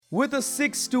With a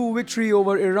 6-2 victory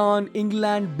over Iran,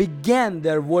 England began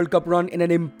their World Cup run in an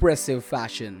impressive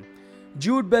fashion.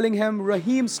 Jude Bellingham,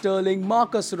 Raheem Sterling,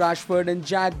 Marcus Rashford and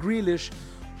Jack Grealish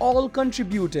all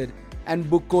contributed, and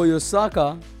Bukayo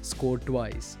Saka scored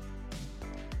twice.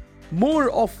 More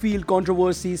off-field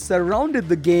controversies surrounded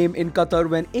the game in Qatar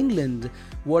when England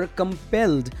were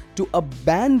compelled to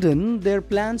abandon their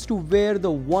plans to wear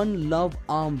the One Love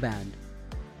armband,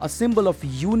 a symbol of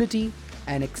unity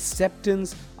and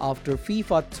acceptance after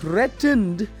FIFA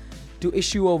threatened to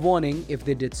issue a warning if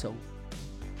they did so.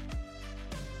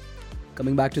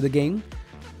 Coming back to the game,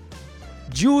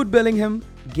 Jude Bellingham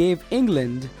gave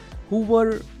England, who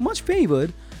were much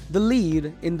favoured, the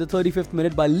lead in the 35th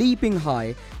minute by leaping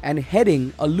high and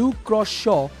heading a Luke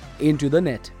Shaw into the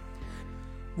net.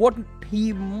 What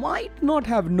he might not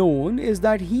have known is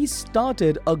that he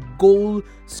started a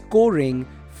goal-scoring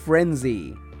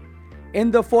frenzy. In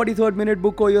the 43rd minute,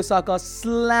 Bukayo Saka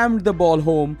slammed the ball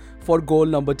home for goal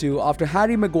number 2 after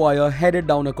Harry Maguire headed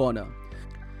down a corner.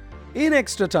 In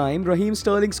extra time, Raheem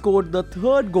Sterling scored the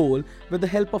third goal with the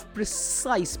help of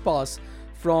precise pass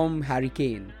from Harry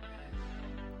Kane.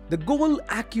 The goal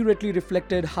accurately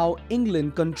reflected how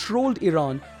England controlled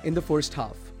Iran in the first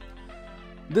half.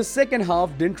 The second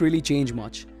half didn't really change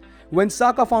much. When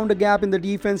Saka found a gap in the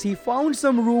defense, he found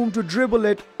some room to dribble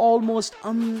it almost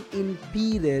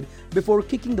unimpeded before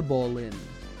kicking the ball in.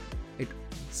 It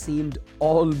seemed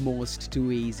almost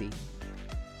too easy.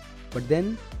 But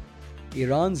then,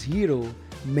 Iran's hero,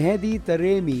 Mehdi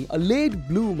Taremi, a late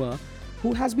bloomer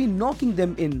who has been knocking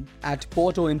them in at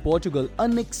Porto in Portugal,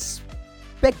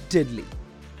 unexpectedly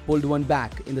pulled one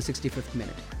back in the 65th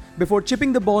minute. Before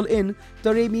chipping the ball in,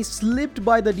 Taremi slipped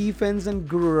by the defense and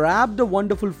grabbed a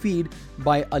wonderful feed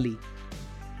by Ali.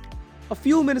 A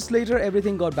few minutes later,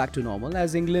 everything got back to normal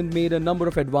as England made a number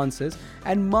of advances,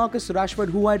 and Marcus Rashford,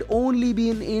 who had only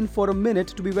been in for a minute,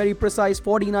 to be very precise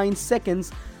 49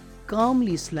 seconds,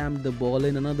 calmly slammed the ball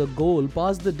in another goal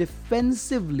past the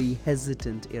defensively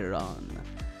hesitant Iran.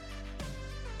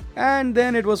 And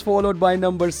then it was followed by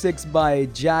number 6 by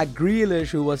Jack Grealish,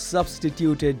 who was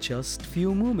substituted just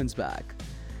few moments back.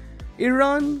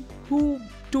 Iran, who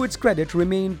to its credit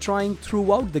remained trying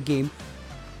throughout the game,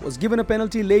 was given a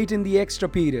penalty late in the extra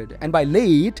period, and by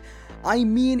late I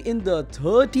mean in the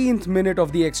 13th minute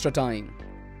of the extra time.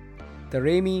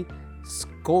 Taremi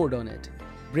scored on it,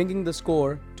 bringing the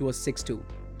score to a 6-2.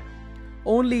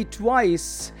 Only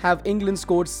twice have England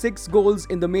scored 6 goals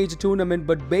in the major tournament,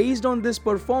 but based on this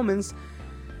performance,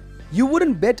 you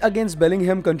wouldn't bet against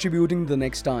Bellingham contributing the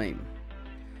next time.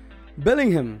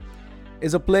 Bellingham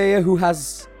is a player who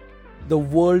has the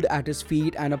world at his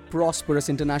feet and a prosperous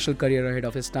international career ahead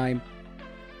of his time.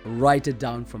 Write it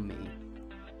down from me.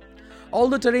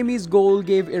 Although Taremi's goal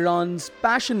gave Iran's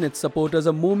passionate supporters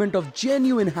a moment of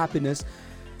genuine happiness,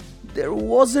 there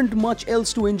wasn't much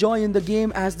else to enjoy in the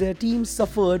game as their team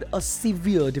suffered a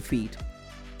severe defeat.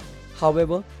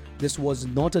 However, this was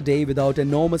not a day without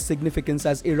enormous significance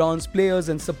as Iran's players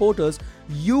and supporters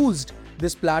used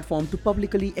this platform to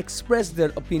publicly express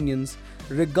their opinions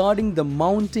regarding the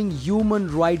mounting human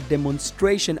rights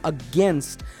demonstration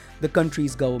against the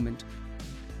country's government.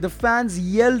 The fans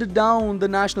yelled down the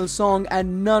national song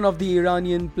and none of the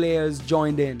Iranian players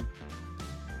joined in.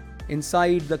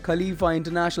 Inside the Khalifa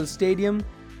International Stadium,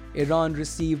 Iran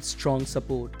received strong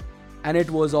support, and it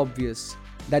was obvious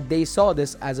that they saw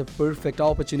this as a perfect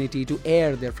opportunity to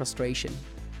air their frustration.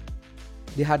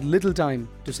 They had little time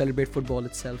to celebrate football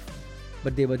itself,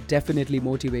 but they were definitely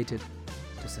motivated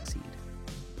to succeed.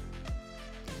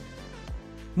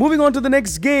 Moving on to the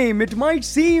next game, it might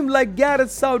seem like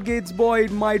Gareth Southgate's boy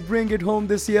might bring it home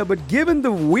this year, but given the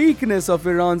weakness of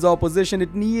Iran's opposition,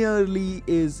 it nearly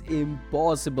is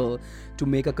impossible to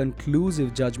make a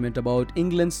conclusive judgment about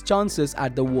England's chances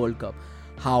at the World Cup.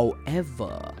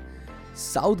 However,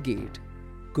 Southgate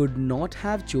could not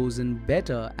have chosen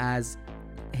better as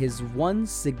his one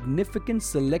significant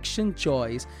selection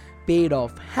choice paid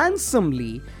off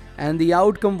handsomely and the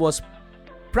outcome was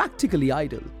practically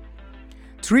ideal.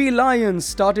 3 Lions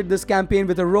started this campaign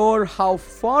with a roar. How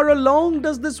far along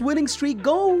does this winning streak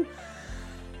go?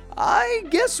 I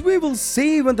guess we will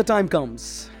see when the time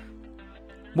comes.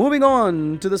 Moving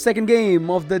on to the second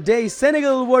game of the day,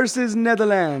 Senegal versus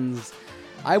Netherlands.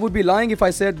 I would be lying if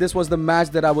I said this was the match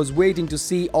that I was waiting to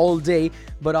see all day,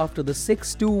 but after the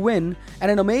 6-2 win and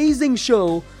an amazing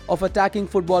show of attacking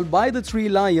football by the 3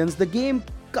 Lions, the game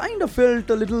kind of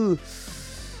felt a little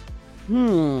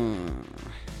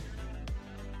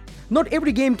Not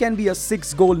every game can be a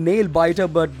 6-goal nail-biter,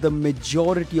 but the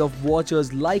majority of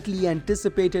watchers likely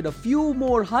anticipated a few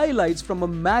more highlights from a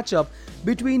matchup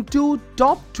between two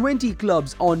top 20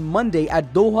 clubs on Monday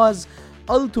at Doha's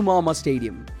Al Thumama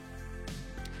Stadium.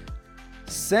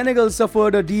 Senegal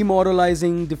suffered a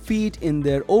demoralizing defeat in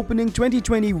their opening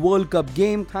 2020 World Cup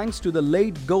game thanks to the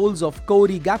late goals of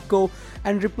Cody Gakpo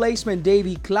and replacement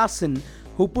Davy Klaassen,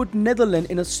 who put Netherlands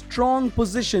in a strong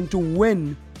position to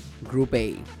win Group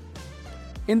A.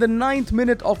 In the 9th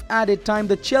minute of added time,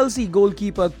 the Chelsea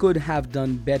goalkeeper could have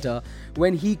done better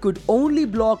when he could only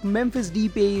block Memphis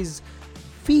Depay's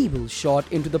feeble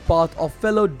shot into the path of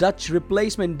fellow Dutch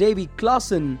replacement Davy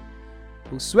Klaassen,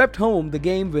 who swept home the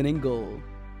game-winning goal.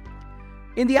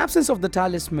 In the absence of the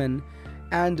talisman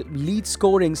and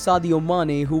lead-scoring Sadio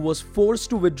Mane, who was forced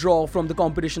to withdraw from the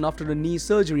competition after a knee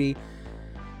surgery,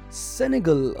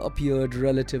 Senegal appeared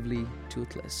relatively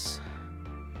toothless.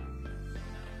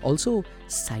 Also,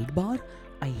 sidebar,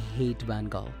 I hate Van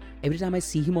Gaal. Every time I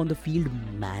see him on the field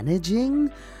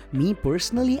managing, me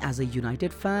personally as a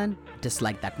United fan,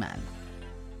 dislike that man.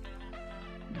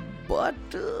 But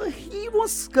he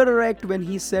was correct when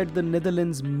he said the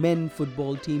Netherlands men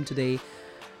football team today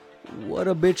were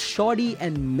a bit shoddy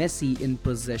and messy in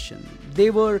possession.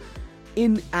 They were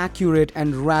inaccurate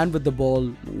and ran with the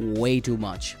ball way too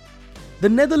much. The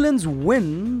Netherlands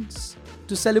wins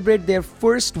to celebrate their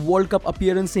first World Cup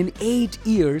appearance in 8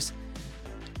 years.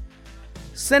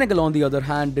 Senegal, on the other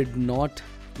hand, did not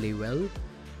play well,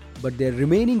 but their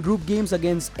remaining group games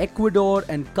against Ecuador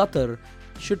and Qatar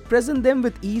should present them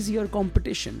with easier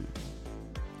competition.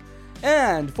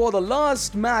 And for the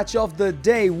last match of the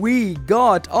day, we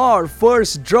got our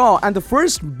first draw and the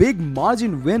first big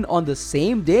margin win on the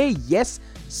same day. Yes,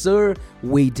 sir,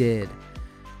 we did.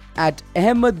 At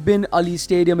Ahmed bin Ali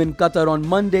Stadium in Qatar on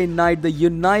Monday night, the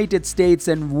United States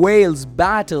and Wales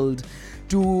battled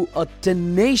to a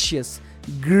tenacious,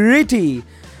 gritty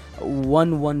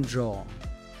 1-1 draw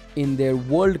in their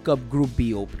World Cup Group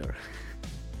B opener.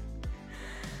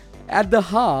 At the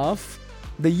half,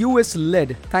 the US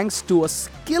led thanks to a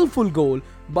skillful goal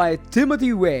by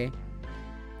Timothy Weah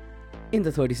in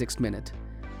the 36th minute.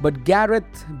 But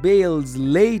Gareth Bale's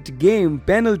late game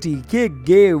penalty kick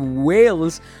gave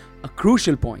Wales a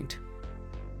crucial point.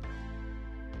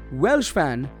 Welsh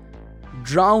fan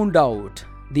drowned out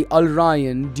the Al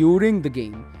Ryan during the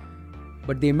game,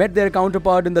 but they met their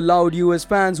counterpart in the loud US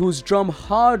fans whose drum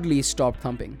hardly stopped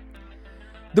thumping.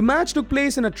 The match took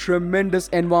place in a tremendous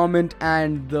environment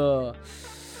and the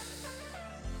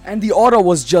aura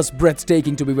was just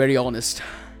breathtaking, to be very honest.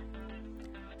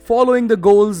 Following the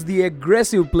goals, the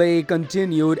aggressive play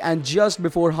continued, and just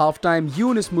before halftime,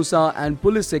 Yunus Musa and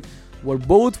Pulisic were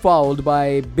both fouled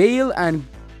by Bale and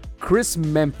Chris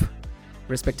Memp,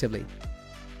 respectively.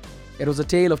 It was a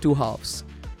tale of two halves,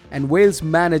 and Wales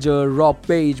manager Rob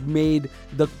Page made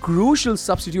the crucial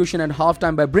substitution at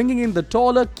halftime by bringing in the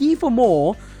taller Kiefer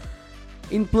Moore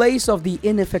in place of the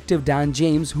ineffective Dan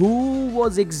James, who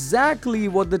was exactly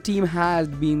what the team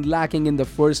had been lacking in the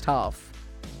first half.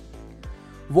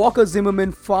 Walker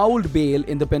Zimmerman fouled Bale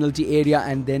in the penalty area,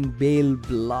 and then Bale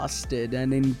blasted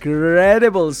an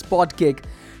incredible spot kick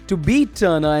to beat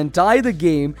Turner and tie the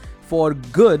game for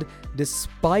good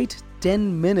despite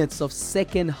 10 minutes of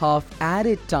second half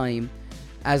added time,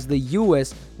 as the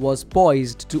US was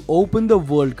poised to open the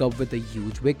World Cup with a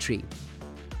huge victory.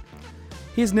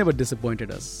 He's never disappointed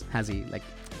us, has he?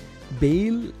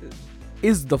 Bale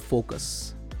is the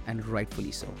focus, and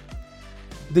rightfully so.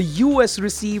 The US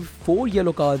received 4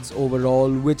 yellow cards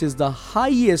overall, which is the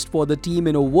highest for the team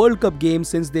in a World Cup game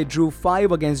since they drew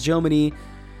 5 against Germany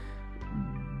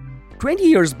 20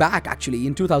 years back, actually,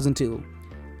 in 2002.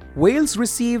 Wales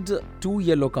received 2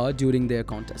 yellow cards during their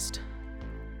contest.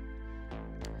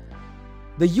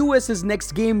 The US's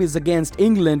next game is against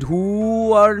England,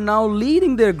 who are now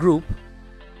leading their group,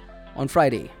 on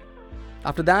Friday.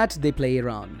 After that, they play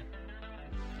Iran.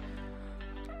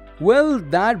 Well,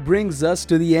 that brings us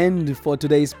to the end for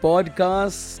today's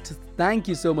podcast. Thank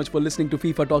you so much for listening to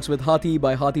FIFA Talks with Hathi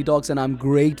by Hathi Talks, and I'm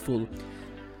grateful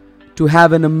to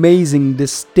have an amazing,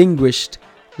 distinguished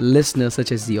listener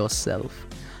such as yourself.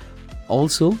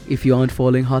 Also, if you aren't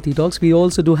following Hathi Talks, we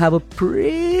also do have a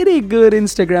pretty good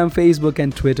Instagram, Facebook,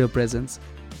 and Twitter presence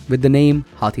with the name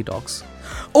Hathi Talks.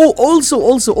 Oh,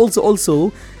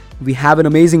 also, we have an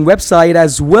amazing website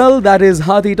as well, that is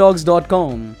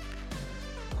hathitalks.com.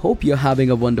 Hope you're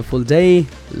having a wonderful day.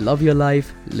 Love your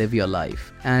life, live your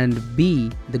life, and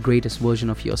be the greatest version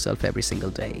of yourself every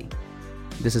single day.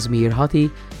 This is Mihir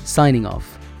Hathi signing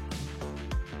off.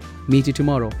 Meet you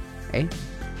tomorrow, eh?